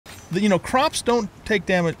you know, crops don't take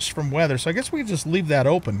damage from weather, so I guess we can just leave that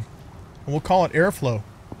open. And we'll call it airflow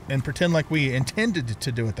and pretend like we intended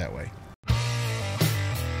to do it that way.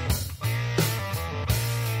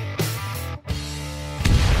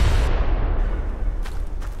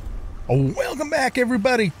 Welcome back,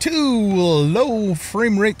 everybody, to Low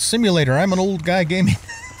Frame Rate Simulator. I'm an old guy gaming.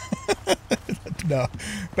 No,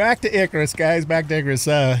 back to Icarus, guys. Back to Icarus.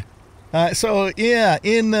 So yeah,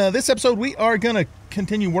 in this episode, we are gonna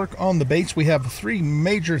continue work on the base. We have 3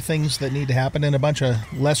 major things that need to happen and a bunch of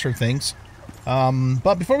lesser things.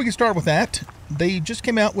 But before we get started with that, they just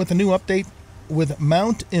came out with a new update with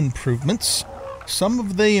mount improvements. Some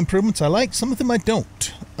of the improvements I like, some of them I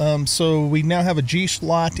don't. So we now have a G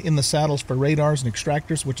slot in the saddles for radars and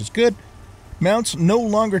extractors, which is good. Mounts no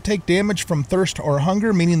longer take damage from thirst or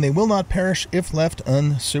hunger, meaning they will not perish if left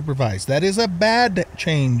unsupervised. That is a bad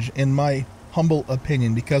change, in my humble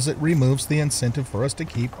opinion, because it removes the incentive for us to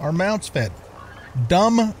keep our mounts fed.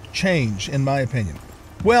 Dumb change, in my opinion.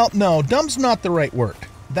 Well, no, dumb's not the right word.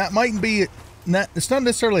 That might be, it's not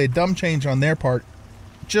necessarily a dumb change on their part.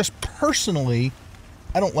 Just personally,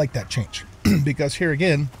 I don't like that change. Because here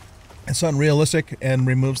again, it's unrealistic and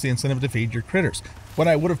removes the incentive to feed your critters. What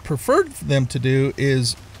I would have preferred them to do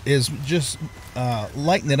is just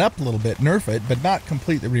lighten it up a little bit, nerf it, but not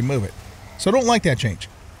completely remove it. So I don't like that change.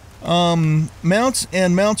 Mounts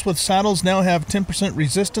and mounts with saddles now have 10%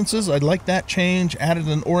 resistances. I like that change. Added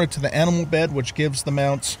an aura to the animal bed, which gives the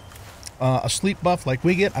mounts a sleep buff like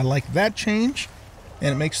we get. I like that change.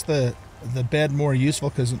 And it makes the bed more useful,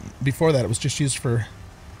 because before that it was just used for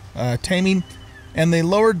taming. And they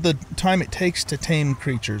lowered the time it takes to tame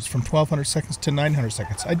creatures from 1200 seconds to 900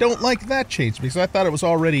 seconds. I don't like that change, because I thought it was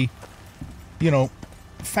already, you know,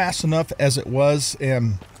 fast enough as it was.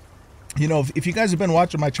 And, you know, if you guys have been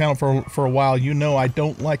watching my channel for a while, you know I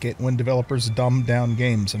don't like it when developers dumb down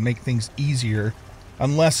games and make things easier,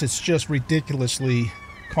 unless it's just ridiculously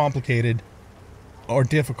complicated or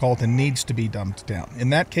difficult and needs to be dumbed down. In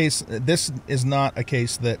that case, this is not a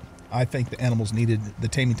case that I think the animals needed, the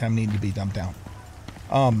taming time needed to be dumbed down.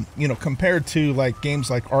 You know, compared to like games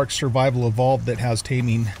like Ark Survival Evolved that has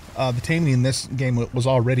taming, the taming in this game was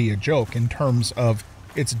already a joke in terms of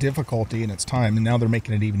its difficulty and its time, and now they're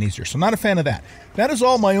making it even easier. So not a fan of that. That is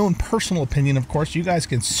all my own personal opinion, of course. You guys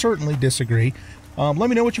can certainly disagree. Let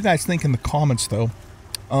me know what you guys think in the comments, though.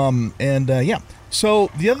 Yeah.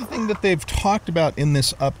 So the other thing that they've talked about in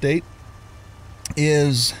this update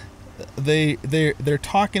is they're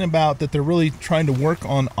talking about that they're really trying to work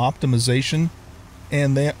on optimization,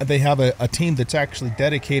 and they have a team that's actually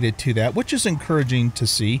dedicated to that, which is encouraging to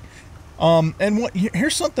see. And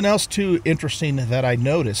here's something else too interesting that I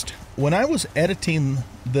noticed when I was editing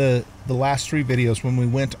the last 3 videos when we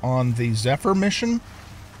went on the Zephyr mission.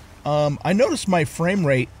 I noticed my frame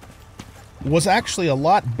rate was actually a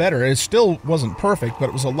lot better. It still wasn't perfect, but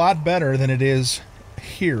it was a lot better than it is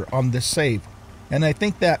here on this save. And I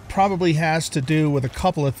think that probably has to do with a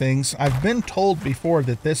couple of things. I've been told before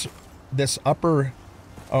that this upper,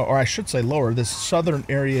 or I should say lower, this southern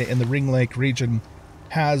area in the Ring Lake region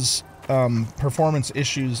has performance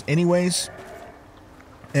issues anyways.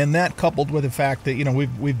 And that, coupled with the fact that, you know,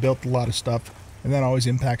 we've built a lot of stuff, and that always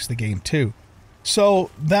impacts the game too. So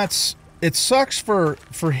it sucks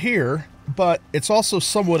for here, but it's also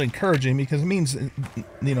somewhat encouraging, because it means,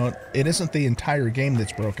 you know, it isn't the entire game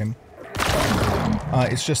that's broken.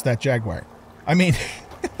 It's just that Jaguar. I mean,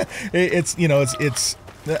 it's, you know, it's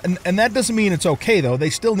and that doesn't mean it's okay, though. They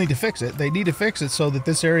still need to fix it. They need to fix it so that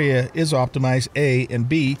this area is optimized, A, and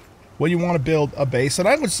B, when you want to build a base. And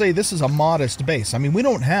I would say this is a modest base. I mean, we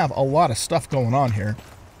don't have a lot of stuff going on here.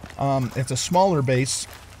 It's a smaller base.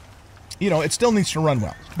 You know, it still needs to run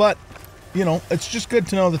well. But, you know, it's just good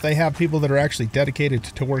to know that they have people that are actually dedicated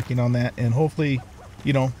to working on that. And hopefully,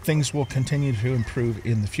 you know, things will continue to improve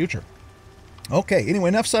in the future. Okay, anyway,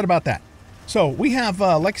 enough said about that. So we have,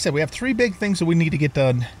 like I said, we have 3 big things that we need to get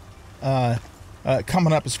done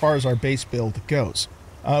coming up as far as our base build goes.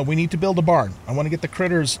 We need to build a barn. I want to get the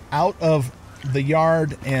critters out of the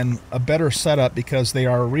yard and a better setup, because they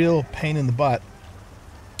are a real pain in the butt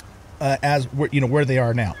as you know, where they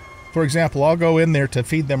are now. For example, I'll go in there to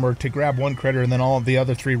feed them or to grab one critter, and then all of the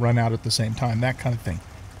other 3 run out at the same time, that kind of thing.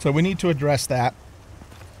 So we need to address that.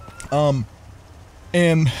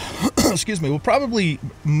 And excuse me, we'll probably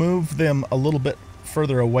move them a little bit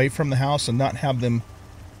further away from the house and not have them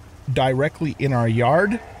directly in our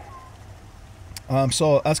yard.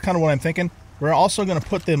 So that's kind of what I'm thinking. We're also going to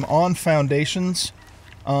put them on foundations,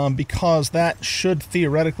 because that should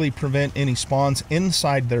theoretically prevent any spawns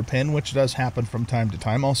inside their pen, which does happen from time to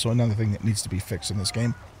time. Also another thing that needs to be fixed in this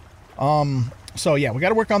game. So yeah, we got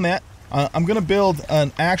to work on that. I'm going to build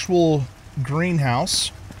an actual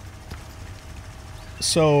greenhouse.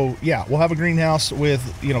 So yeah, we'll have a greenhouse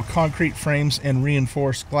with, you know, concrete frames and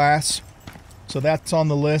reinforced glass. So that's on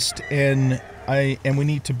the list, and we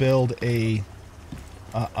need to build a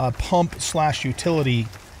pump slash utility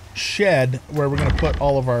shed where we're going to put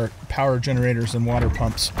all of our power generators and water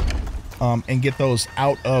pumps, and get those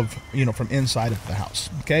out of, you know, from inside of the house.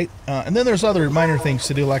 Okay, and then there's other minor things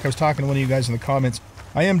to do. Like I was talking to one of you guys in the comments,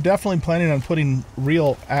 I am definitely planning on putting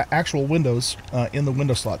real actual windows in the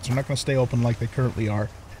window slots. They're not going to stay open like they currently are,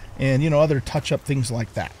 and, you know, other touch up things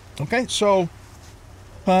like that. Okay, so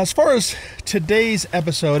as far as today's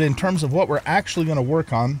episode, in terms of what we're actually going to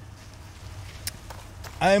work on,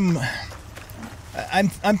 I'm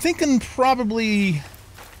thinking probably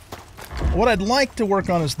what I'd like to work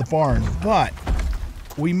on is the barn, but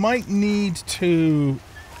we might need to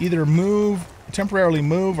either temporarily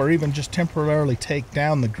move, or even just temporarily take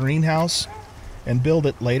down the greenhouse and build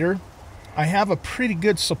it later. I have a pretty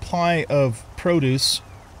good supply of produce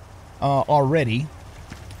already,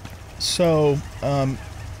 so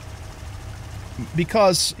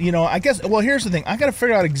because, you know, I guess, well, here's the thing. I got to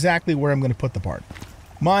figure out exactly where I'm going to put the barn.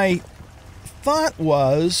 My thought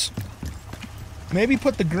was maybe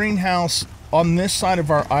put the greenhouse on this side of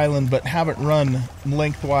our island, but have it run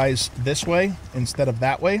lengthwise this way instead of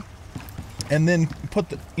that way, and then put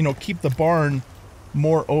the, you know, keep the barn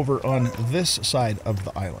more over on this side of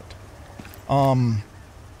the island.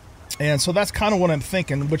 And so that's kind of what I'm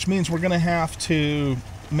thinking, which means we're going to have to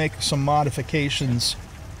make some modifications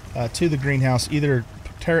to the greenhouse, either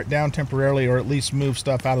tear it down temporarily or at least move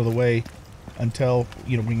stuff out of the way until,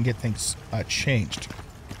 you know, we can get things changed.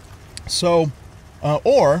 So,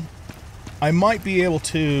 or I might be able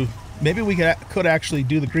to, maybe we could actually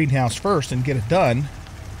do the greenhouse first and get it done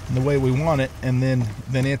in the way we want it, and then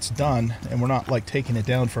it's done, and we're not like taking it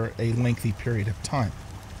down for a lengthy period of time.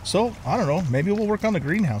 So, I don't know, maybe we'll work on the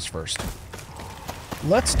greenhouse first.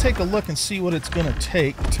 Let's take a look and see what it's going to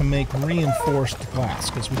take to make reinforced glass,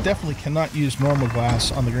 because we definitely cannot use normal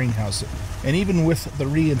glass on the greenhouse. And even with the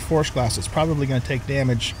reinforced glass, it's probably going to take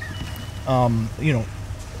damage, you know,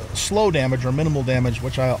 slow damage or minimal damage,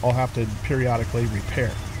 which I'll have to periodically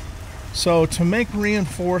repair. So to make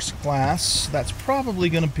reinforced glass, that's probably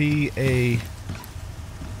going to be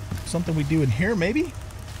something we do in here, maybe?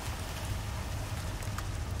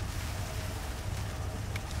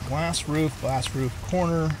 Glass roof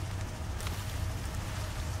corner,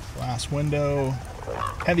 glass window,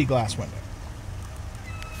 heavy glass window.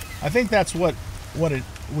 I think that's what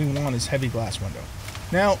we want is heavy glass window.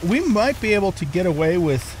 Now, we might be able to get away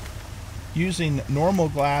with using normal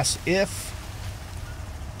glass if,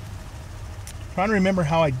 I'm trying to remember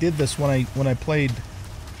how I did this when I played,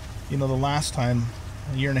 you know, the last time,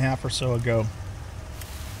 a year and a half or so ago.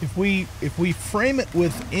 If we frame it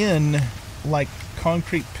within like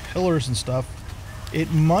concrete pillars and stuff,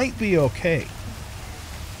 it might be okay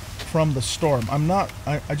from the storm.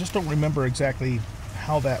 I just don't remember exactly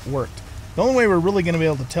how that worked. The only way we're really going to be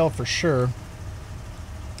able to tell for sure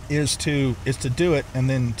is to do it and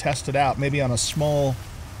then test it out, maybe on a smaller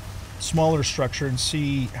structure, and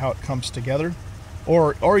see how it comes together,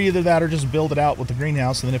 or either that or just build it out with the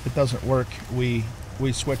greenhouse, and then if it doesn't work, we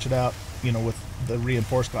switch it out, you know, with the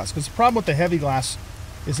reinforced glass. Because the problem with the heavy glass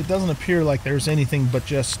is it doesn't appear like there's anything but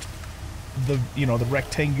just the, you know, the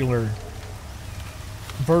rectangular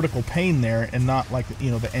vertical pane there, and not like,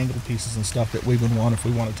 you know, the angled pieces and stuff that we would want if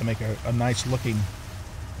we wanted to make a nice looking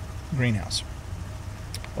greenhouse.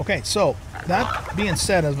 Okay, so that being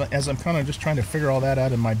said, as I'm kind of just trying to figure all that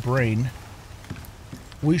out in my brain,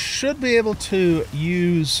 we should be able to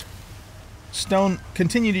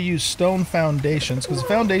continue to use stone foundations, because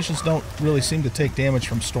foundations don't really seem to take damage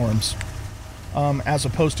from storms, as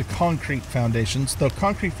opposed to concrete foundations, though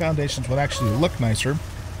concrete foundations would actually look nicer.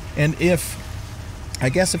 And I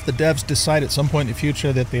guess if the devs decide at some point in the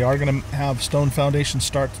future that they are going to have stone foundations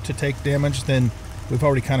start to take damage, then we've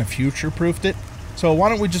already kind of future-proofed it. So why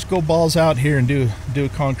don't we just go balls out here and do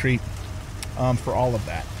concrete for all of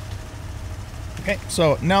that. Okay,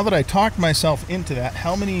 so now that I talked myself into that,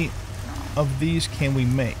 how many of these can we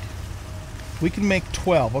make? We can make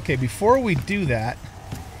 12. Okay, before we do that,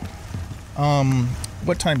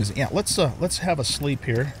 what time is it? Yeah, let's have a sleep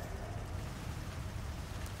here.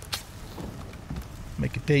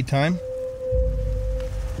 Make it daytime.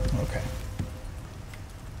 Okay.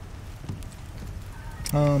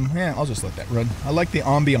 Yeah, I'll just let that run. I like the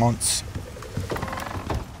ambiance.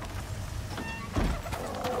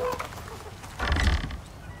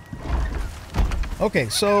 Okay,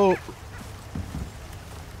 so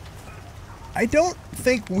I don't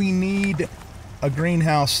think we need a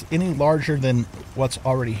greenhouse any larger than what's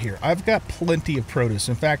already here. I've got plenty of produce.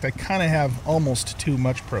 In fact, I kind of have almost too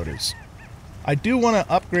much produce. I do want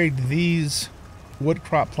to upgrade these wood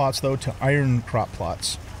crop plots, though, to iron crop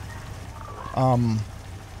plots.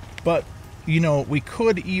 But, you know, we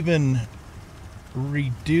could even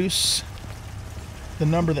reduce the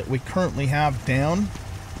number that we currently have down.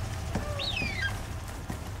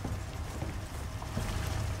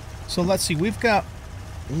 So let's see, we've got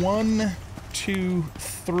 1, 2,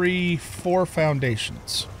 3, 4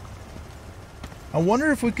 foundations. I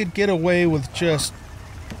wonder if we could get away with just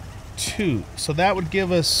 2. So that would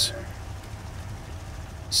give us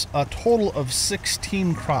a total of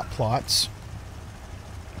 16 crop plots.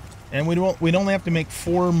 And we'd only have to make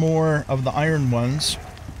 4 more of the iron ones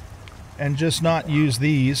and just not use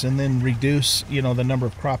these, and then reduce, you know, the number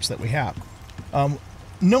of crops that we have.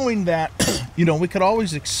 Knowing that, you know, we could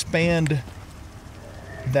always expand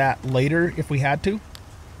that later if we had to.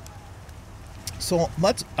 So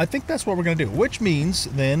I think that's what we're going to do, which means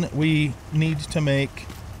then we need to make,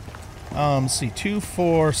 let's see, 2,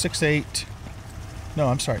 4, 6, 8. No,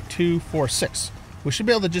 I'm sorry, 2, 4, 6. We should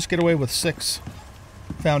be able to just get away with 6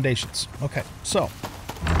 foundations. Okay, so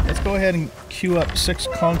let's go ahead and queue up 6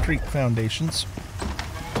 concrete foundations.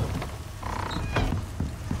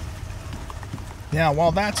 Now,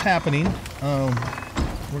 while that's happening,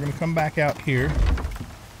 we're going to come back out here.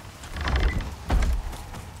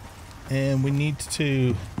 And we need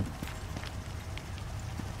to...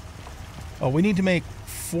 Oh, we need to make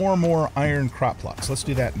 4 more iron crop plots. Let's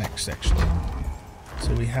do that next, actually.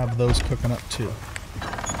 So we have those cooking up, too.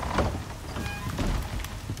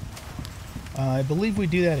 I believe we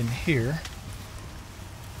do that in here.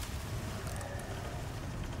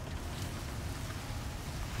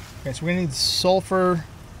 Okay, so we're going to need sulfur.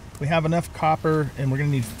 We have enough copper, and we're going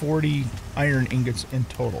to need 40 iron ingots in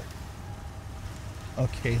total.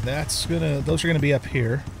 Okay, those are gonna be up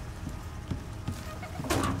here.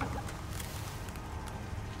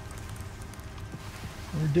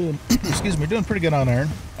 We're doing, excuse me, we're doing pretty good on iron.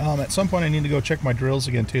 At some point I need to go check my drills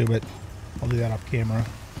again too, but I'll do that off camera.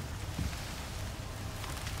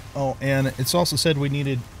 Oh, and it's also said we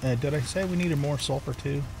needed, did I say we needed more sulfur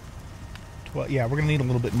too? Well, yeah, we're gonna need a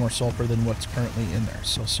little bit more sulfur than what's currently in there.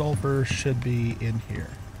 So sulfur should be in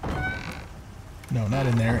here. No, not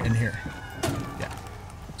in there, in here. Yeah.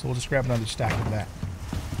 So we'll just grab another stack of that.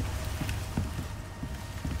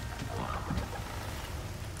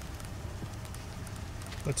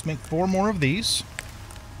 Let's make 4 more of these.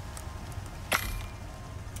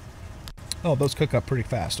 Oh, those cook up pretty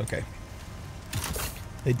fast. Okay.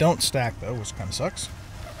 They don't stack, though, which kind of sucks.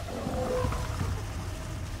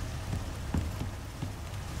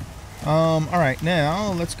 Alright,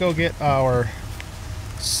 now let's go get our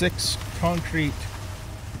 6 concrete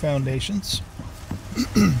foundations.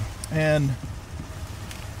 And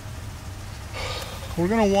we're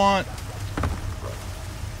going to want...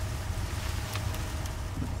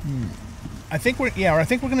 I think we're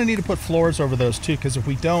going to need to put floors over those too, because if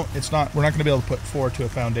we don't, we're not going to be able to put 4 to a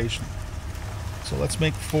foundation. So let's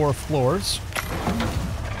make 4 floors.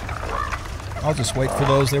 I'll just wait for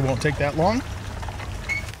those. They won't take that long.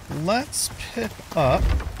 Let's pick up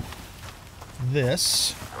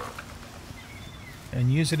this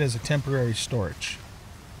and use it as a temporary storage.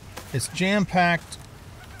 It's jam-packed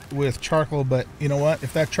with charcoal, but you know what?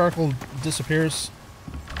 If that charcoal disappears,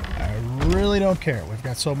 I really don't care. We've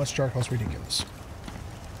got so much charcoal, it's ridiculous.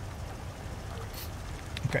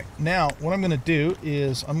 Okay, now what I'm going to do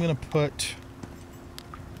is I'm going to put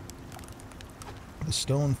the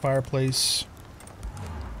stone fireplace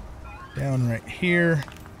down right here,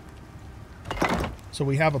 so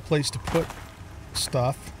we have a place to put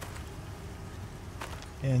stuff.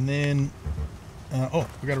 And then, oh,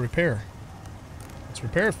 we got to repair. Let's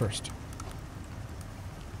repair first.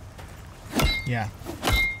 Yeah.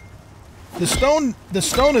 The stone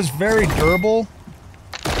is very durable,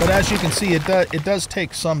 but as you can see, it does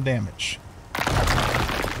take some damage.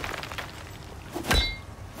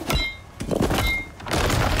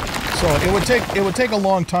 So it would take a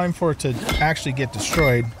long time for it to actually get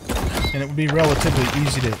destroyed, and it would be relatively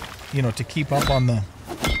easy to, you know, to keep up on the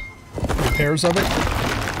repairs of it.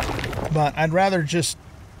 But I'd rather just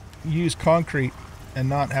use concrete and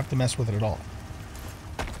not have to mess with it at all.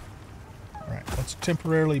 All right, let's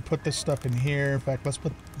temporarily put this stuff in here. In fact, let's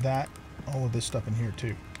put all of this stuff in here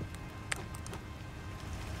too.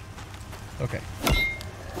 Okay.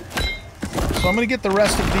 So I'm going to get the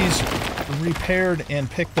rest of these repaired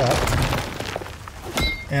and picked up.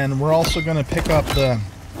 And we're also going to pick up the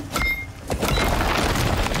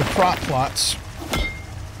crop plots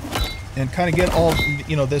and kind of get all,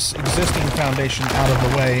 you know, this existing foundation out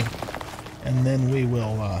of the way, and then we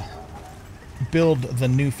will build the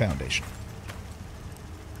new foundation.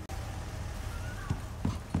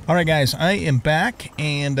 Alright guys, I am back,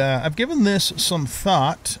 and I've given this some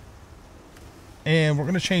thought, and we're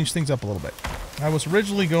going to change things up a little bit. I was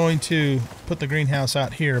originally going to put the greenhouse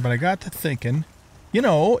out here, but I got to thinking, you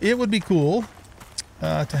know, it would be cool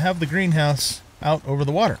to have the greenhouse out over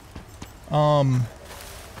the water.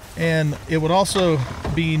 And it would also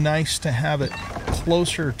be nice to have it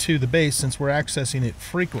closer to the base since we're accessing it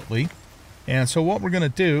frequently. And so what we're going to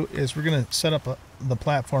do is we're going to set up the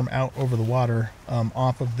platform out over the water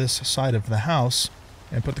off of this side of the house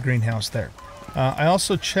and put the greenhouse there. I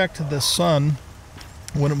also checked the sun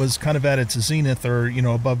when it was kind of at its zenith, or, you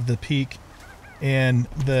know, above the peak, and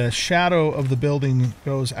the shadow of the building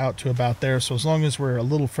goes out to about there. So as long as we're a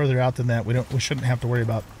little further out than that, we shouldn't have to worry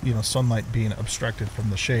about, you know, sunlight being obstructed from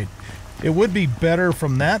the shade. It would be better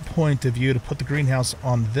from that point of view to put the greenhouse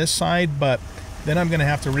on this side, but then I'm going to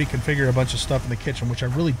have to reconfigure a bunch of stuff in the kitchen, which I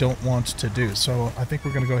really don't want to do. So I think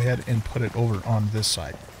we're going to go ahead and put it over on this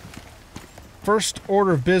side. First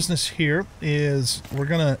order of business here is we're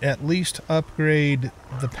going to at least upgrade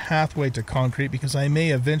the pathway to concrete, because I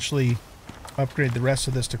may eventually upgrade the rest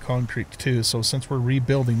of this to concrete too. So since we're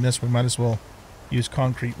rebuilding this, we might as well use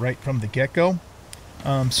concrete right from the get-go.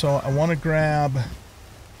 So I want to grab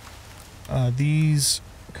these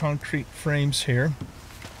concrete frames here.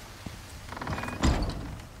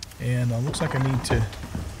 And looks like I need to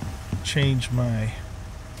change my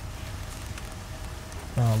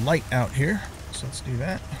light out here. So let's do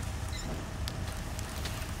that.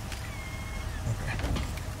 Okay.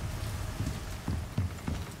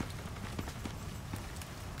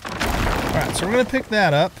 Alright, so we're going to pick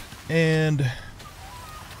that up, and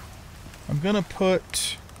I'm going to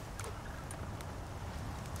put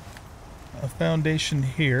a foundation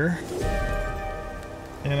here,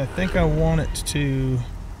 and I think I want it to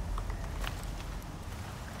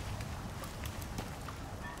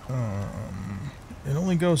it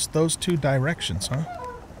only goes those two directions, huh?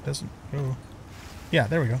 Doesn't go... Yeah,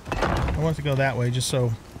 there we go. I want it to go that way, just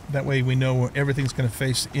so that way we know everything's going to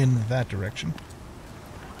face in that direction.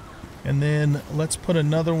 And then let's put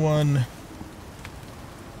another one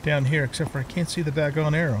down here, except for I can't see the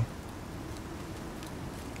daggone arrow.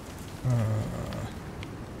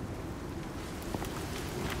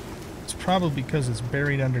 It's probably because it's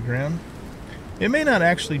buried underground. It may not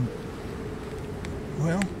actually...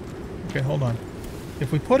 Well, okay, hold on.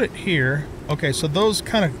 If we put it here... Okay, so those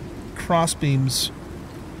kind of cross beams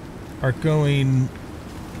are going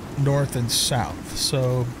north and south.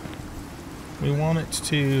 So we want it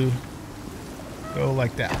to go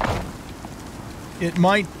like that. It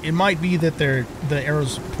might be that the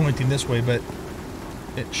arrow's pointing this way, but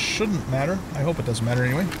it shouldn't matter. I hope it doesn't matter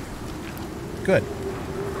anyway. Good.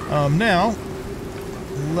 Now,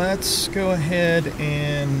 let's go ahead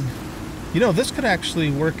and... You know, this could actually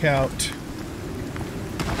work out...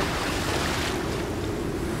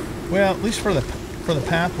 Well, at least for the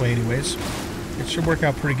pathway anyways. It should work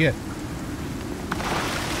out pretty good.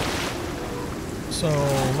 So,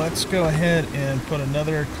 let's go ahead and put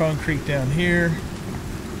another concrete down here.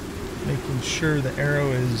 Making sure the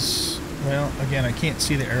arrow is... Well, again, I can't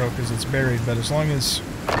see the arrow because it's buried, but as long as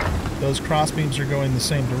those cross beams are going the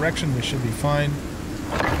same direction, we should be fine.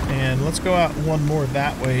 And let's go out one more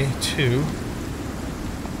that way, too.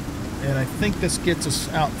 And I think this gets us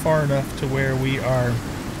out far enough to where we are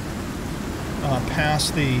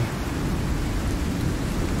past the...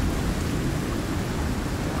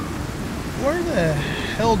 Where the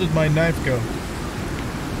hell did my knife go?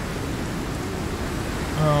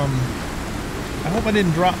 I hope I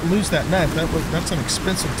didn't lose that knife. That's an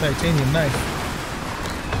expensive titanium knife.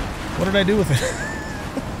 What did I do with it?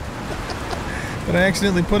 Did I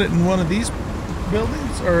accidentally put it in one of these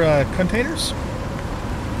buildings or containers?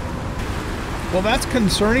 Well, that's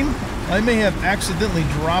concerning. I may have accidentally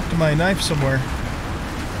dropped my knife somewhere.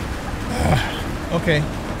 Okay.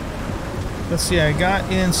 Let's see, I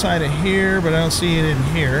got inside of here, but I don't see it in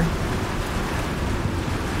here.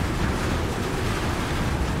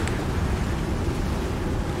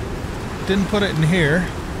 Didn't put it in here.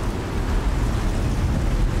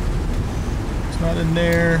 It's not in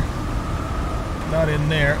there. Not in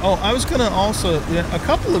there. Oh, I was gonna also... A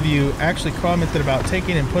couple of you actually commented about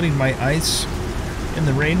taking and putting my ice in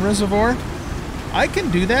the rain reservoir. I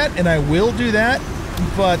can do that, and I will do that,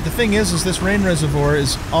 but the thing is this rain reservoir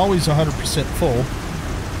is always 100% full.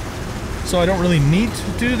 So I don't really need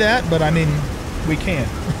to do that, but I mean, we can.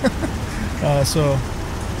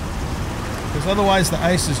 Because otherwise the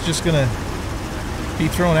ice is just gonna be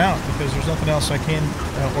thrown out because there's nothing else I can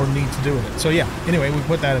or need to do with it. So yeah, anyway, we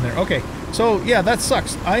put that in there. Okay, so yeah, that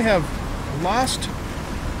sucks. I have lost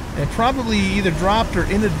and probably either dropped or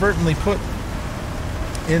inadvertently put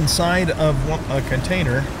inside of a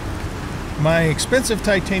container my expensive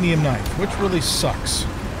titanium knife, which really sucks.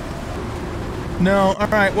 No,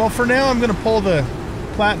 alright, well for now I'm going to pull the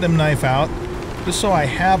platinum knife out, just so I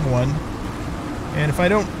have one. And if I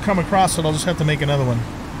don't come across it, I'll just have to make another one.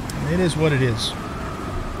 It is what it is.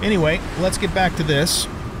 Anyway, let's get back to this.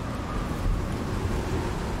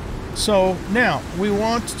 So, now, we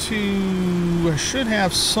want to... should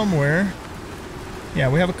have somewhere... Yeah,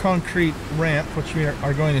 we have a concrete ramp, which we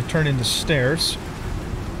are going to turn into stairs.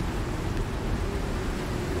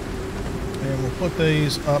 And we'll put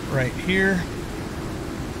these up right here.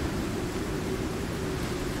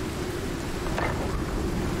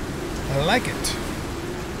 I like it.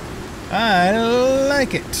 I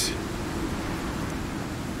like it.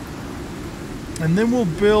 And then we'll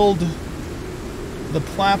build the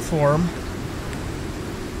platform.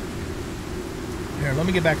 Here, let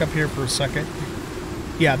me get back up here for a second.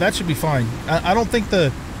 Yeah, that should be fine. I don't think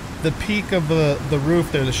the peak of the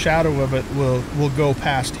roof there, the shadow of it, will go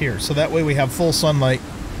past here. So that way we have full sunlight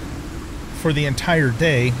for the entire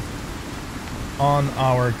day on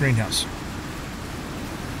our greenhouse.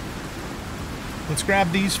 Let's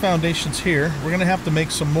grab these foundations here. We're gonna have to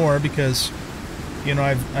make some more because, you know,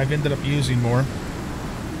 I've ended up using more,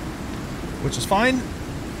 which is fine.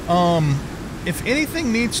 If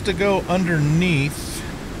anything needs to go underneath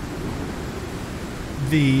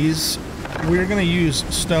these, we're gonna use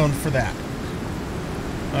stone for that.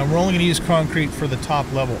 We're only gonna use concrete for the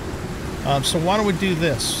top level. So why don't we do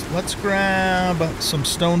this? Let's grab some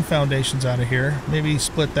stone foundations out of here. Maybe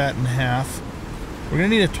split that in half. We're gonna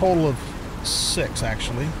need a total of 6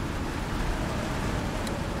 actually,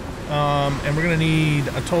 and we're gonna need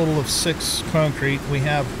a total of 6 concrete. We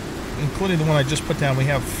have, including the one I just put down, we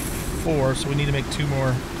have 4, so we need to make 2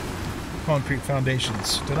 more concrete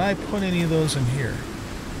foundations. Did I put any of those in here?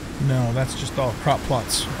 No, that's just all crop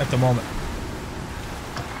plots at the moment.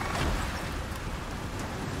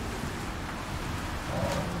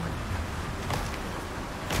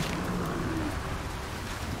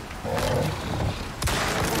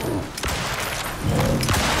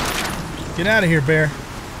 Get out of here, bear.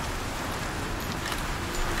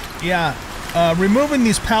 Yeah, removing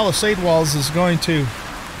these palisade walls is going to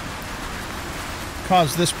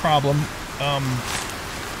cause this problem.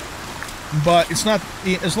 But it's not,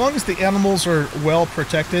 as long as the animals are well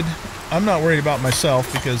protected, I'm not worried about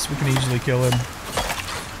myself because we can easily kill him.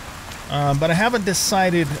 But I haven't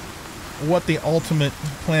decided what the ultimate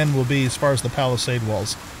plan will be as far as the palisade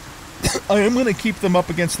walls. I am going to keep them up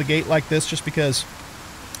against the gate like this just because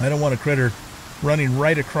I don't want a critter running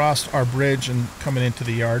right across our bridge and coming into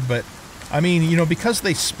the yard. But, I mean, you know, because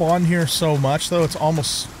they spawn here so much, though, it's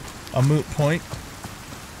almost a moot point.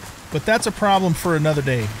 But that's a problem for another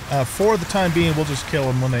day. For the time being, we'll just kill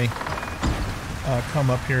them when they come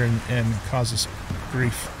up here and cause us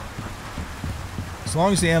grief. As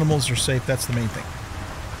long as the animals are safe, that's the main thing.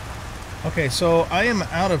 Okay, so I am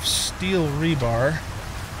out of steel rebar.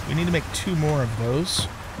 We need to make 2 more of those.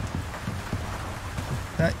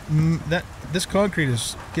 This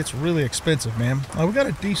concrete gets really expensive, man. Oh, we got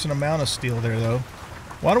a decent amount of steel there, though.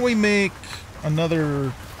 Why don't we make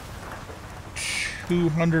another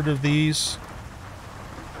 200 of these?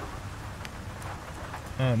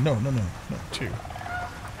 No, 2.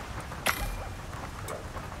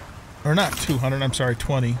 Or not 200, I'm sorry,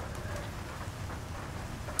 20.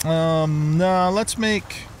 No, let's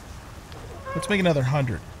make another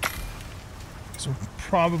 100. So we're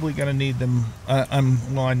probably gonna need them.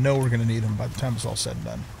 Well, I know we're gonna need them by the time it's all said and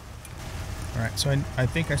done. All right, so I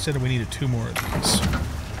think I said we needed 2 more of these.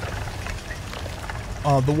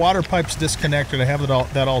 The water pipe's disconnected. I have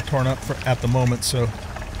that all torn up at the moment, so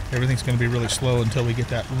everything's going to be really slow until we get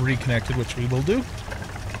that reconnected, which we will do.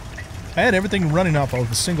 I had everything running off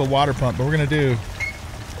of a single water pump, but we're going to do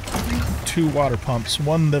 2 water pumps.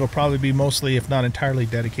 One that'll probably be mostly, if not entirely,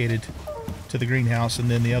 dedicated to the greenhouse,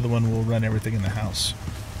 and then the other one will run everything in the house.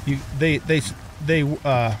 What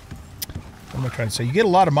am I trying to say? You get a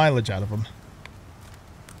lot of mileage out of them.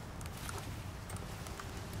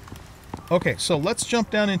 Okay, so let's jump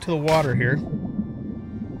down into the water here.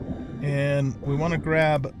 And we want to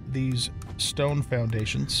grab these stone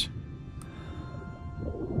foundations.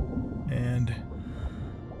 And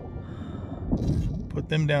put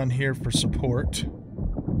them down here for support.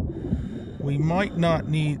 We might not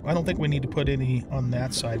need... I don't think we need to put any on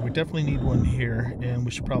that side. We definitely need one here. And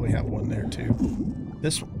we should probably have one there too.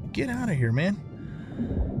 This... Get out of here, man.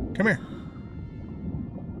 Come here.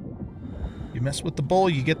 You mess with the bowl,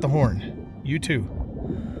 you get the horn. You too.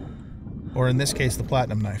 Or in this case, the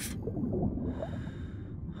platinum knife.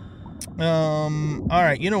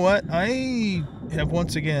 Alright, you know what? I have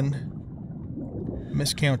once again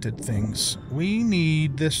miscounted things. We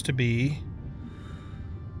need this to be...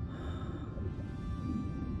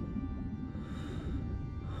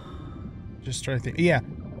 Just trying to think. Yeah,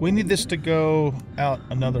 we need this to go out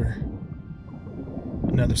another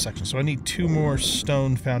section. So I need 2 more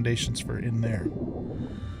stone foundations for in there.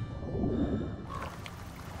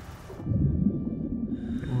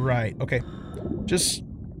 Right. Okay. Just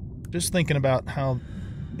thinking about how,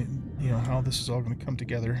 you know, how this is all going to come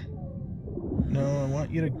together. No, I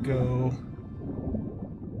want you to go.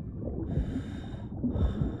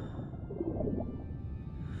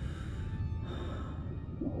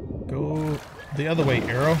 Go the other way,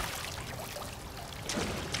 arrow.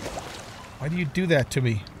 Why do you do that to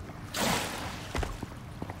me?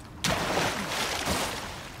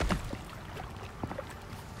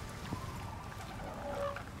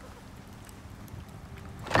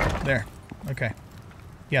 There. Okay.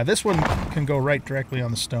 Yeah, this one can go right directly on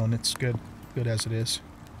the stone. It's good. Good as it is.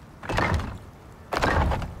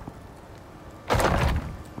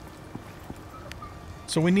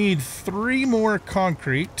 So we need 3 more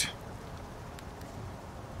concrete.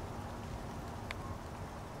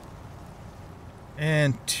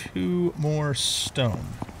 And 2 more stone.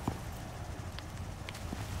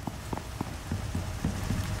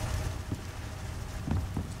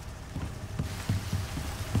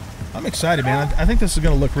 I'm excited, man. I think this is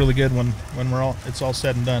going to look really good when it's all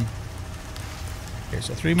said and done. Okay,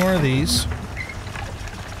 so 3 more of these.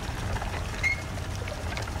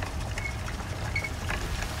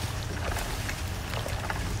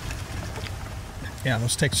 Yeah,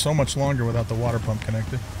 those take so much longer without the water pump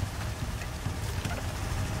connected.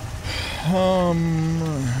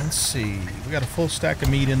 Let's see. We got a full stack of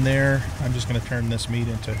meat in there. I'm just going to turn this meat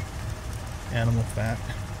into animal fat.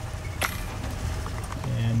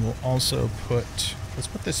 And we'll also let's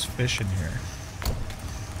put this fish in here.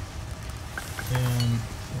 And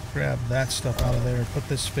we'll grab that stuff out of there. Put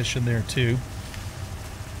this fish in there too.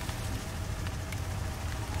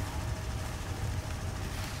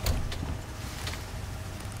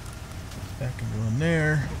 That can go in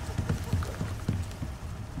there.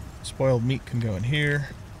 Spoiled meat can go in here.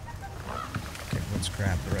 Okay, let's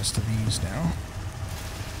grab the rest of these now.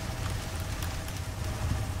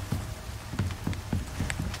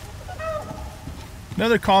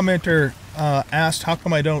 Another commenter asked how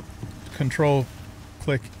come I don't control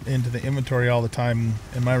click into the inventory all the time,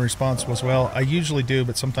 and my response was, well, I usually do,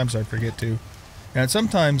 but sometimes I forget to. And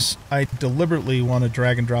sometimes I deliberately want to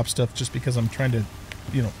drag and drop stuff just because I'm trying to,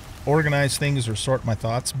 you know, organize things or sort my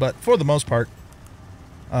thoughts. But for the most part,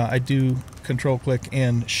 I do control click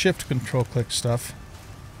and shift control click stuff.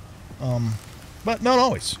 But not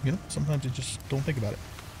always, you know, sometimes I just don't think about it.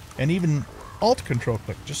 And even alt control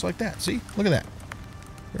click, just like that. See, look at that.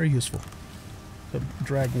 Very useful to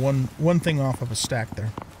drag one thing off of a stack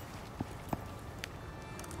there.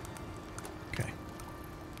 Okay.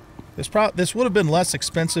 This would have been less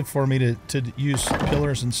expensive for me to use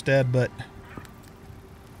pillars instead, but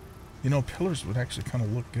you know, pillars would actually kind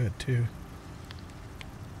of look good too.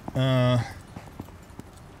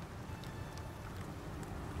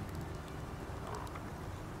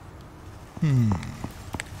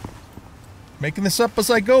 Making this up as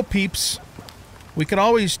I go, peeps. We could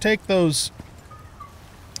always take those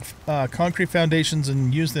concrete foundations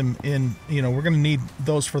and use them in, you know, we're going to need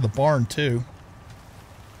those for the barn too.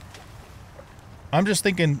 I'm just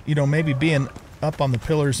thinking, you know, maybe being up on the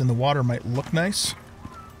pillars in the water might look nice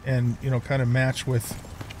and, you know, kind of match with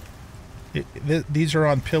these are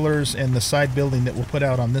on pillars, and the side building that we'll put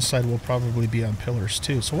out on this side will probably be on pillars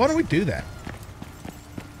too. So why don't we do that?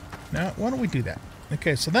 Now, why don't we do that?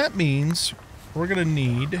 Okay, so that means we're going to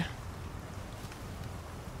need...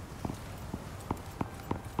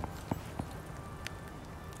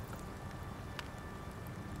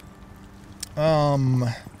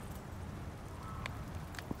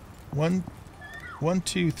 one,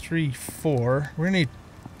 two, three, 4. We're gonna need,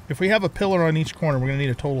 if we have a pillar on each corner, we're gonna need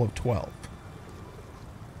a total of 12.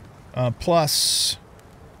 Plus,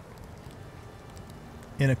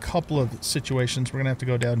 in a couple of situations, we're gonna have to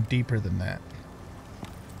go down deeper than that.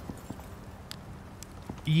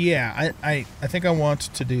 Yeah, I think I want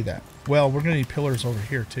to do that. Well, we're gonna need pillars over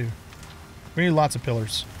here too. We need lots of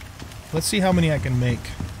pillars. Let's see how many I can make.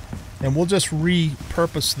 And we'll just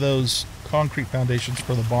repurpose those concrete foundations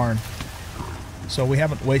for the barn. So we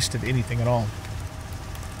haven't wasted anything at all.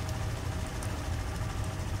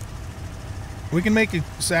 We can make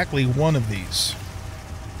exactly one of these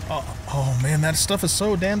Oh man, that stuff is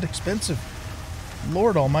so damned expensive.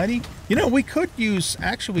 Lord almighty. You know, we could use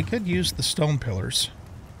the stone pillars.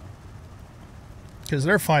 Because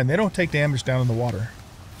they're fine. They don't take damage down in the water.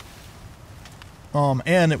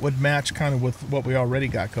 And it would match kind of with what we already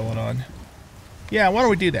got going on. Yeah, why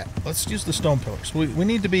don't we do that? Let's use the stone pillars. We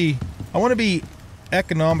need to be... I want to be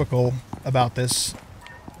economical about this.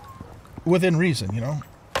 Within reason, you know?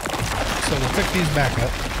 So we'll pick these back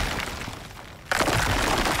up.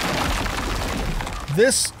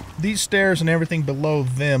 These stairs and everything below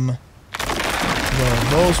them,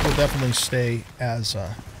 well, those will definitely stay as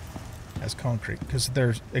concrete because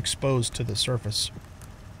they're exposed to the surface.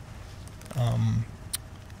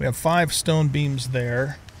 We have 5 stone beams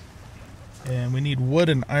there, and we need wood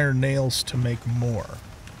and iron nails to make more.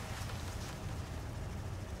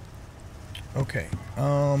 Okay,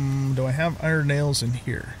 do I have iron nails in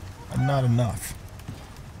here? Not enough.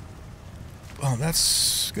 Well,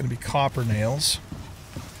 that's going to be copper nails.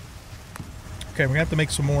 Okay, we're going to have to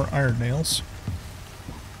make some more iron nails.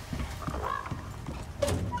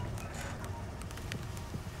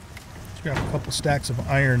 Let's grab a couple stacks of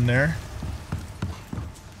iron there.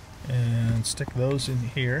 And stick those in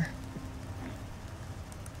here.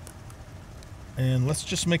 And let's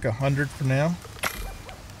just make 100 for now.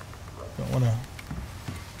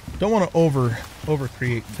 Don't want to over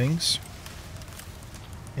create things.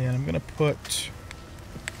 And I'm gonna put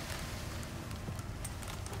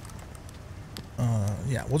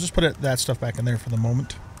yeah, we'll just put that stuff back in there for the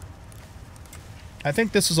moment. I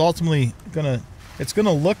think this is ultimately it's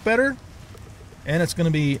gonna look better, and it's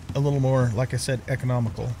gonna be a little more, like I said,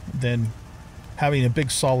 economical than having a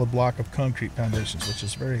big solid block of concrete foundations, which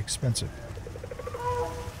is very expensive.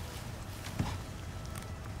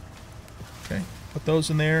 Okay, put those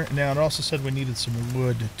in there. Now it also said we needed some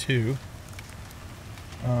wood too.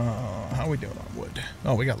 How are we doing on wood?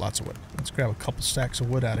 Oh, we got lots of wood. Let's grab a couple stacks of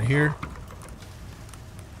wood out of here.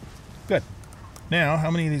 Good. Now,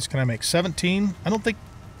 how many of these can I make? 17? I don't think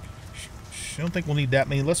we'll need that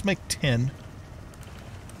many. Let's make 10.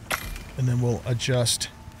 And then we'll adjust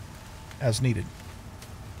as needed.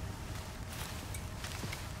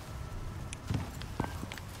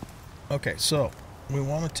 Okay, so we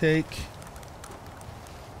want to take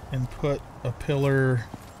and put a pillar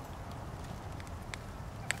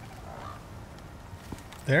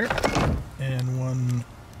there and one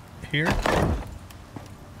here.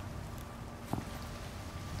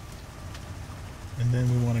 And then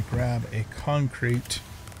we want to grab a concrete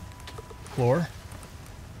floor.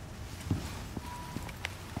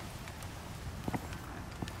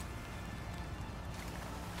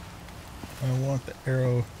 I want the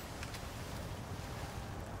arrow.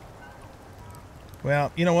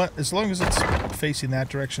 Well, you know what? As long as it's facing that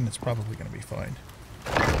direction, it's probably going to be fine.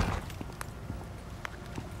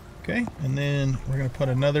 Okay, and then we're going to put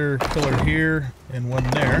another pillar here and one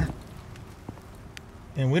there.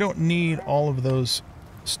 And we don't need all of those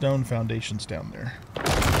stone foundations down there.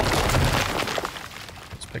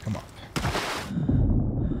 Let's pick them up.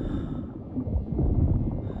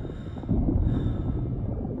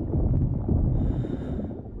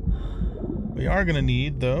 We are going to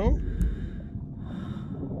need, though,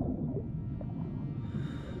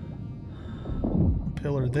 a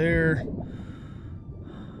pillar there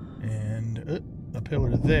and a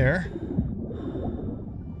pillar there.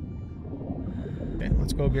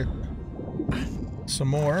 Let's go get some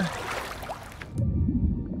more.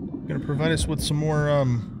 Gonna provide us with some more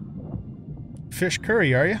fish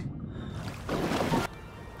curry, are you?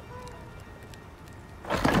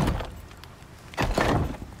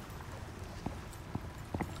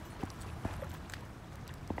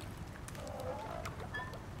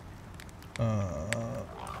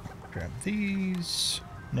 Grab these.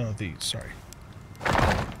 No, these, sorry.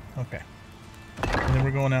 Okay. And then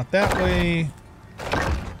we're going out that way.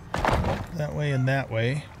 That way and that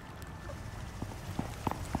way.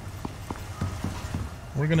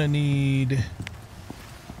 We're gonna need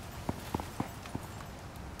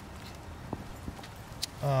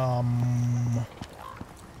 1,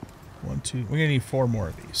 2. We're gonna need 4 more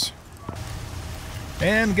of these.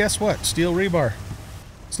 And guess what? Steel rebar.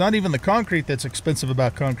 It's not even the concrete that's expensive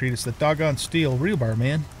about concrete. It's the doggone steel rebar,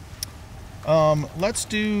 man. Let's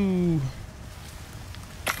do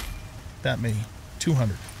that many.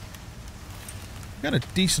 200. Got a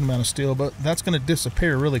decent amount of steel, but that's going to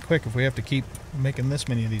disappear really quick if we have to keep making this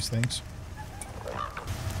many of these things.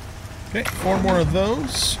 Okay, 4 more of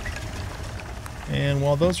those. And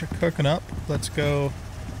while those are cooking up, let's go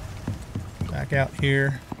back out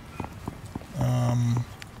here.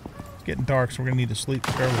 It's getting dark, so we're going to need to sleep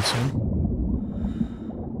fairly soon.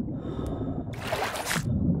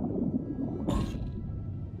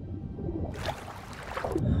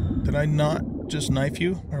 Did I not just knife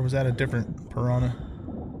you? Or was that a different piranha?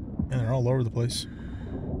 And they're all over the place.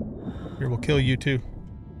 Here, we'll kill you too.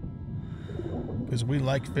 Because we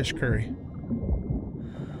like fish curry.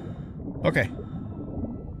 Okay.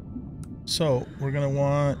 So, we're going to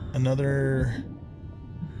want another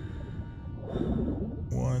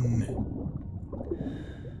one.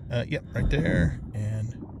 Yep, right there.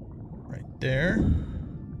 And right there.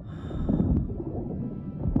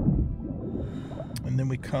 And then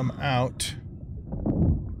we come out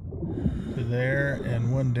to there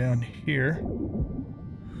and one down here.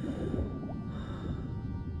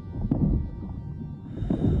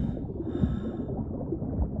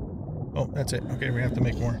 Oh, that's it. Okay, we have to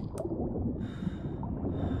make more.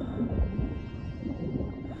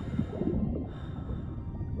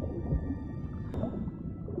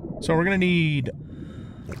 So we're going to need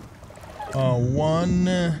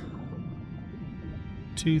 1,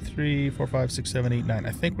 2, 3, 4, 5, 6, 7, 8, 9.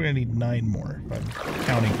 I think we're going to need 9 more, if I'm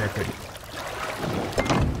counting correctly.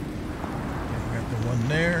 Okay, we got the one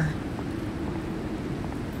there.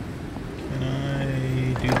 Can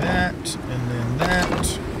I do that, and then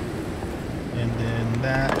that, and then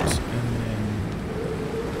that, and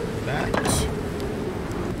then that?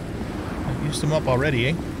 I've used them up already,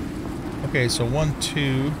 eh? Okay, so 1,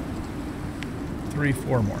 2, 3,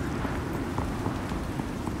 4 more.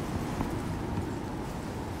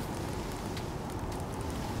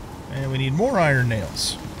 And we need more iron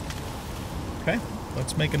nails. Okay,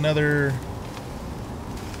 let's make another...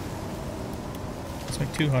 Let's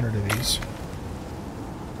make 200 of these.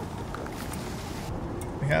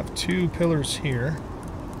 We have 2 pillars here,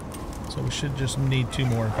 so we should just need 2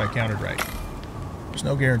 more if I counted right. There's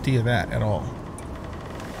no guarantee of that at all.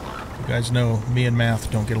 You guys know me and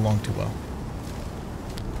math don't get along too well.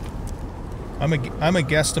 I'm a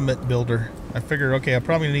guesstimate builder. I figure, okay, I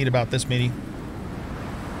probably need about this many.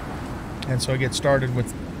 And so I get started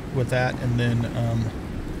with that, and then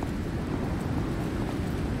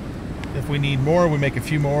if we need more, we make a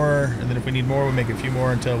few more, and then if we need more, we make a few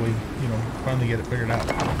more until we, you know, finally get it figured out.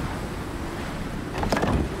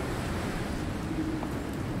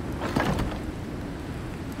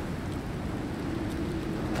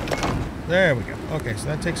 There we go. Okay, so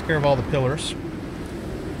that takes care of all the pillars.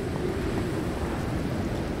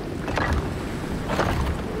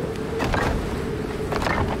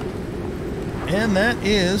 And that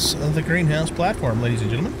is the greenhouse platform, ladies and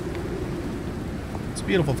gentlemen. It's a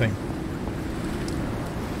beautiful thing.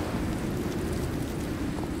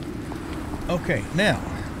 Okay, now,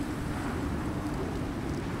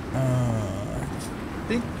 I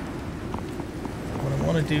think what I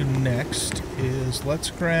want to do next is let's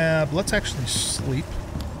actually sleep.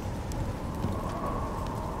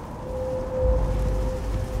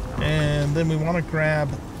 And then we want to grab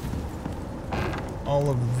all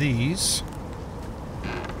of these.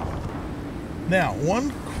 Now,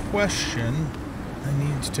 one question I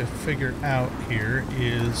need to figure out here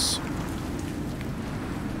is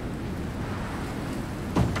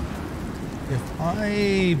if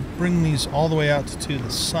I bring these all the way out to the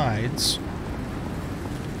sides,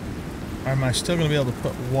 am I still going to be able to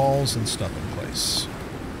put walls and stuff in place?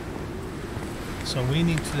 So we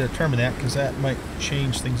need to determine that, because that might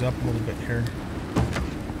change things up a little bit here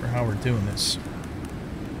for how we're doing this.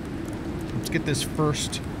 Let's get this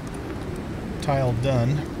first tile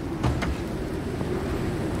done.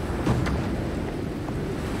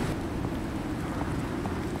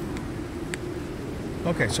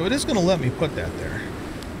 Okay, so it is going to let me put that there.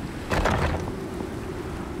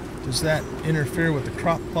 Does that interfere with the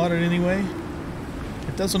crop plot in any way?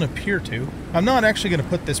 It doesn't appear to. I'm not actually going to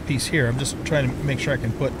put this piece here. I'm just trying to make sure I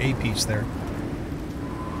can put a piece there.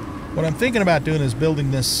 What I'm thinking about doing is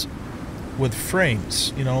building this with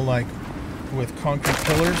frames, you know, like with concrete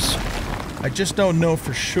pillars. I just don't know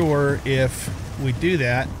for sure if we do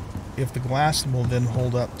that, if the glass will then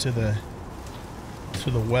hold up to the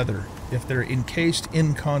weather. If they're encased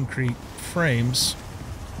in concrete frames,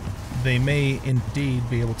 they may indeed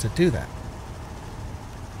be able to do that.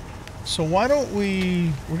 So why don't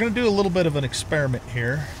we're going to do a little bit of an experiment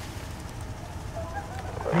here.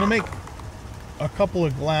 I'm going to make a couple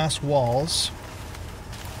of glass walls.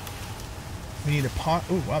 We need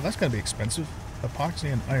oh wow, that's going to be expensive.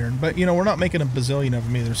 Epoxy and iron, but you know, we're not making a bazillion of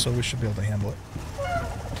them either, so we should be able to handle it.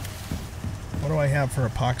 What do I have for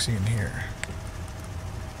epoxy in here?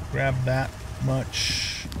 Grab that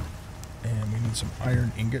much, and we need some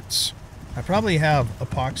iron ingots. I probably have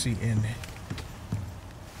epoxy in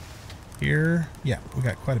here. Yeah, we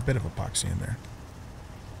got quite a bit of epoxy in there.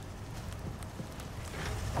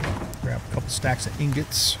 Grab a couple stacks of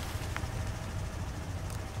ingots.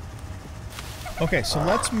 Okay, so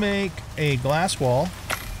let's make a glass wall.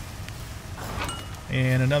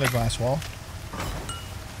 And another glass wall.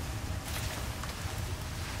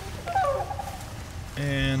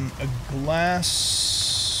 And a glass...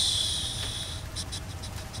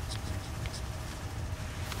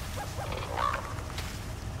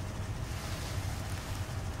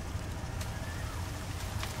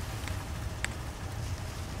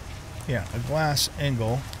 Yeah, a glass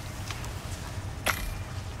angle.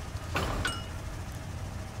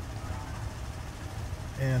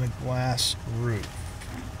 And a glass roof.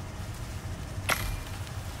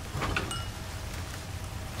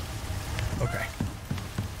 Okay.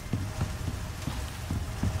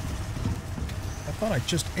 I thought I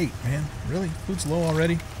just ate, man. Really? Food's low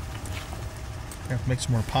already? I have to make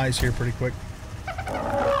some more pies here pretty quick.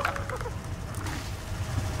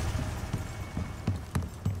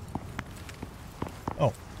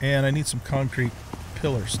 Oh, and I need some concrete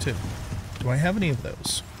pillars too. Do I have any of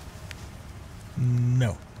those?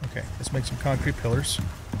 No. Okay, let's make some concrete pillars.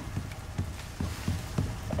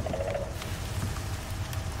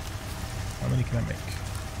 How many can I make?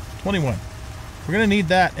 21. We're going to need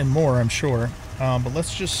that and more, I'm sure. But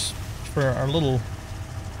let's just, for our little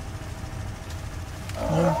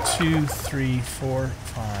 1, 2, 3, 4,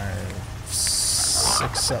 5,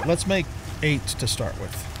 6, 7. Let's make 8 to start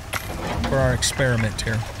with for our experiment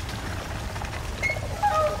here.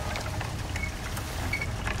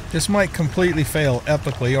 This might completely fail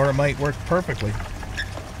epically, or it might work perfectly.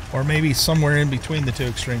 Or maybe somewhere in between the two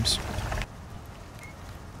extremes.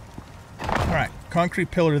 Alright,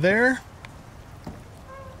 concrete pillar there.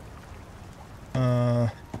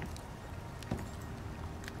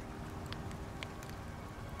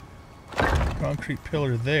 Concrete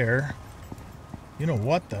pillar there. You know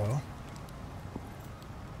what, though?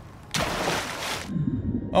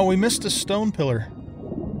 Oh, we missed a stone pillar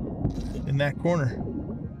in that corner.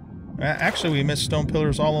 Actually, we missed stone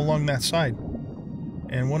pillars all along that side.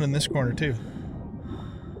 And one in this corner, too.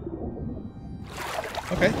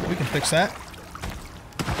 Okay, we can fix that.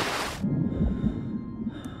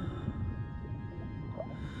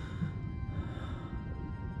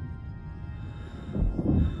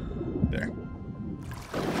 There.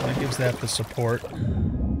 That gives that the support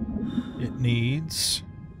it needs.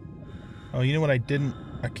 Oh, you know what I didn't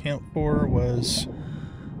account for was...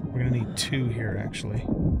 We're going to need 2 here, actually.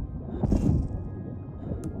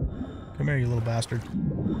 Come here, you little bastard.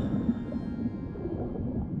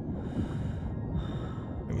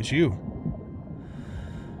 It was you.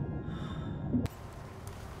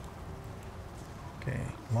 Okay,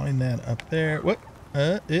 line that up there. What?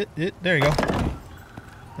 There you go.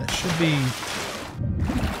 That should be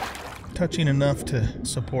touching enough to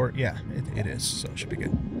support. Yeah, it is, so it should be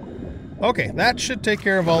good. Okay, that should take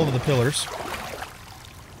care of all of the pillars.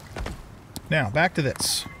 Now, back to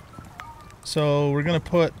this. So, we're going to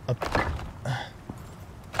put a...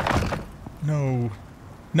 No.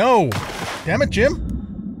 No! Damn it, Jim!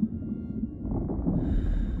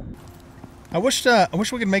 I wish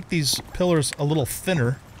we could make these pillars a little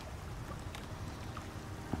thinner.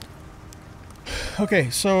 Okay,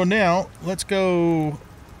 so now, let's go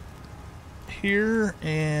here,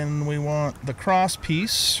 and we want the cross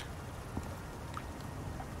piece.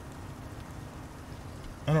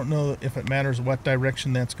 I don't know if it matters what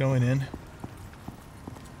direction that's going in.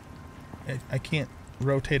 I can't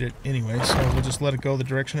rotate it anyway, so we'll just let it go the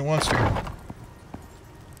direction it wants to go.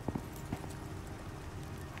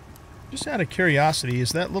 Just out of curiosity,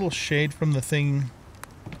 is that little shade from the thing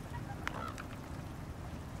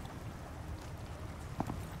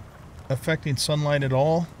affecting sunlight at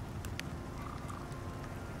all?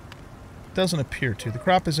 Doesn't appear to. The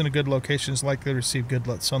crop is in a good location, is likely to receive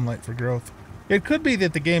good sunlight for growth. It could be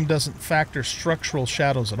that the game doesn't factor structural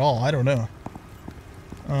shadows at all. I don't know.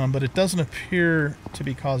 But it doesn't appear to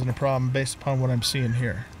be causing a problem based upon what I'm seeing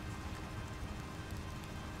here.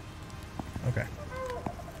 Okay.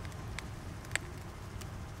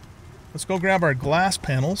 Let's go grab our glass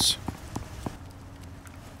panels.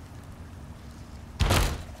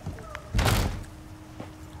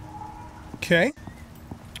 Okay.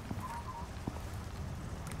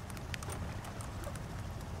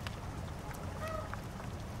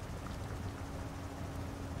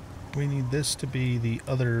 We need this to be the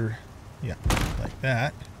other, yeah, like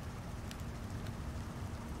that.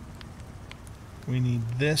 We need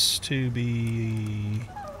this to be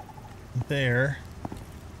there.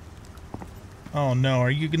 Oh no, are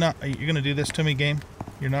you gonna do this to me, game?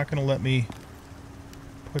 You're not gonna let me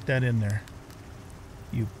put that in there.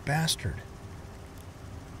 You bastard.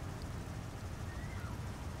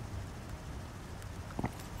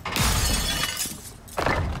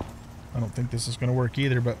 I don't don't think this is going to work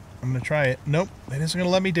either, but I'm going to try it. Nope, it isn't going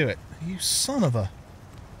to let me do it. You son of a...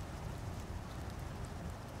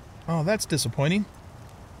 Oh, that's disappointing.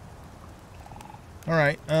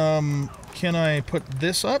 Alright, can I put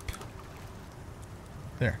this up?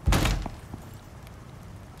 There.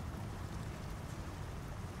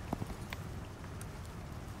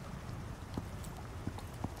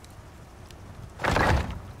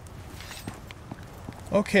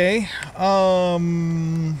 Okay,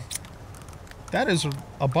 that is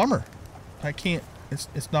a bummer. I can't,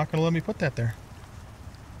 it's not going to let me put that there.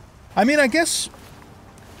 I mean, I guess,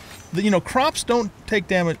 crops don't take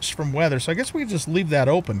damage from weather, so I guess we could just leave that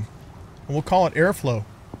open. And we'll call it airflow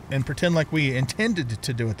and pretend like we intended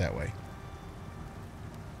to do it that way.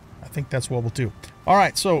 I think that's what we'll do. All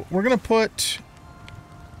right, so we're going to put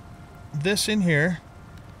this in here.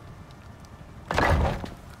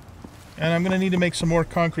 And I'm going to need to make some more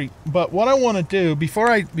concrete. But what I want to do, before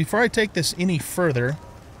I take this any further,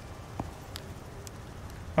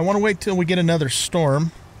 I want to wait till we get another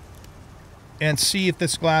storm and see if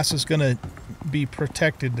this glass is going to be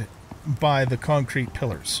protected by the concrete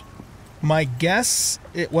pillars. My guess,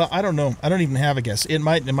 well, I don't know. I don't even have a guess. It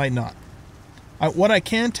might not. What I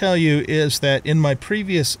can tell you is that in my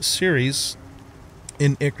previous series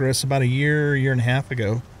in Icarus, about a year and a half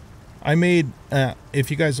ago, I made, if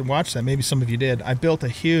you guys have watched that, maybe some of you did, I built a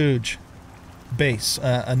huge base,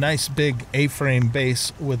 a nice big A-frame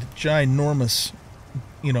base with ginormous,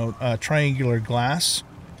 triangular glass.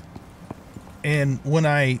 And when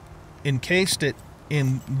I encased it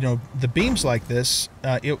in, the beams like this,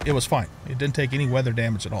 it was fine. It didn't take any weather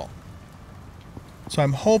damage at all. So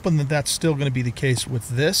I'm hoping that that's still going to be the case with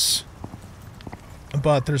this.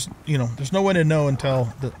 But there's no way to know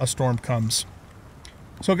until a storm comes.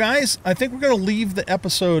 So guys, I think we're going to leave the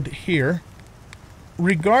episode here.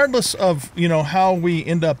 Regardless of, how we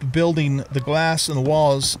end up building the glass and the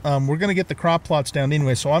walls, we're going to get the crop plots down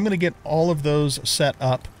anyway. So I'm going to get all of those set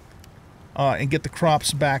up and get the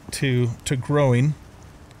crops back to growing.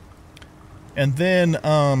 And then,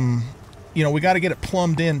 we got to get it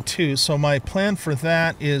plumbed in too. So my plan for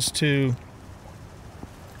that is to,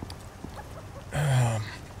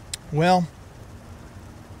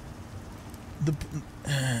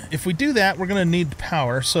 if we do that, we're going to need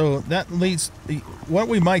power. So that leads... What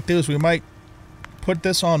we might do is we might put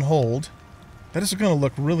this on hold. That is going to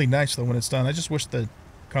look really nice, though, when it's done. I just wish the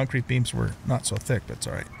concrete beams were not so thick, but it's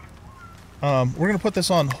all right. We're going to put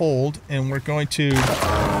this on hold, and we're going to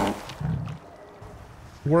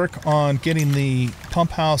work on getting the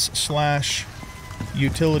pump house /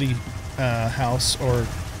 utility house or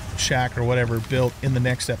shack or whatever built in the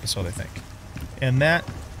next episode, I think. And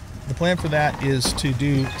the plan for that is to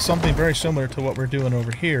do something very similar to what we're doing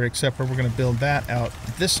over here, except for we're going to build that out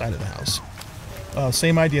this side of the house.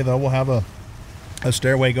 Same idea, though. We'll have a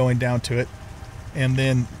stairway going down to it, and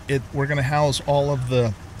then we're going to house all of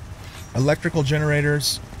the electrical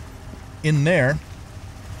generators in there,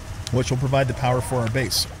 which will provide the power for our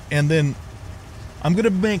base. And then I'm going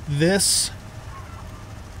to make this...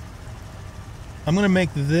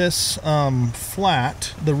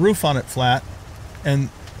 flat, the roof on it flat, and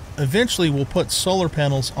eventually we'll put solar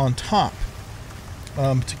panels on top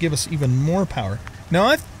to give us even more power. Now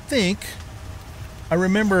I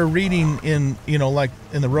remember reading in, like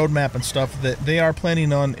in the roadmap and stuff, that they are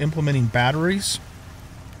planning on implementing batteries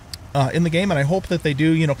in the game, and I hope that they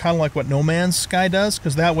do, kind of like what No Man's Sky does,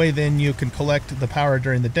 because that way then you can collect the power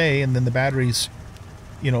during the day, and then the batteries,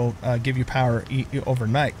 give you power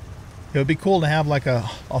overnight. It would be cool to have like a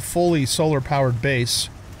fully solar powered base.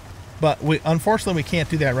 But unfortunately we can't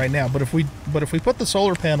do that right now. But if we put the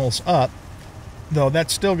solar panels up, though,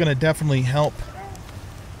 that's still going to definitely help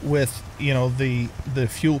with the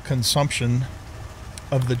fuel consumption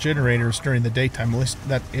of the generators during the daytime. At least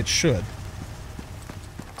that it should.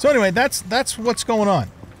 So anyway, that's what's going on.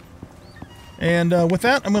 And with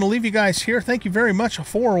that, I'm going to leave you guys here. Thank you very much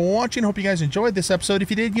for watching. Hope you guys enjoyed this episode. If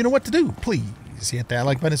you did, you know what to do. Please hit that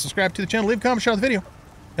like button, subscribe to the channel, leave a comment, share the video,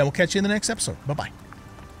 and we'll catch you in the next episode. Bye bye.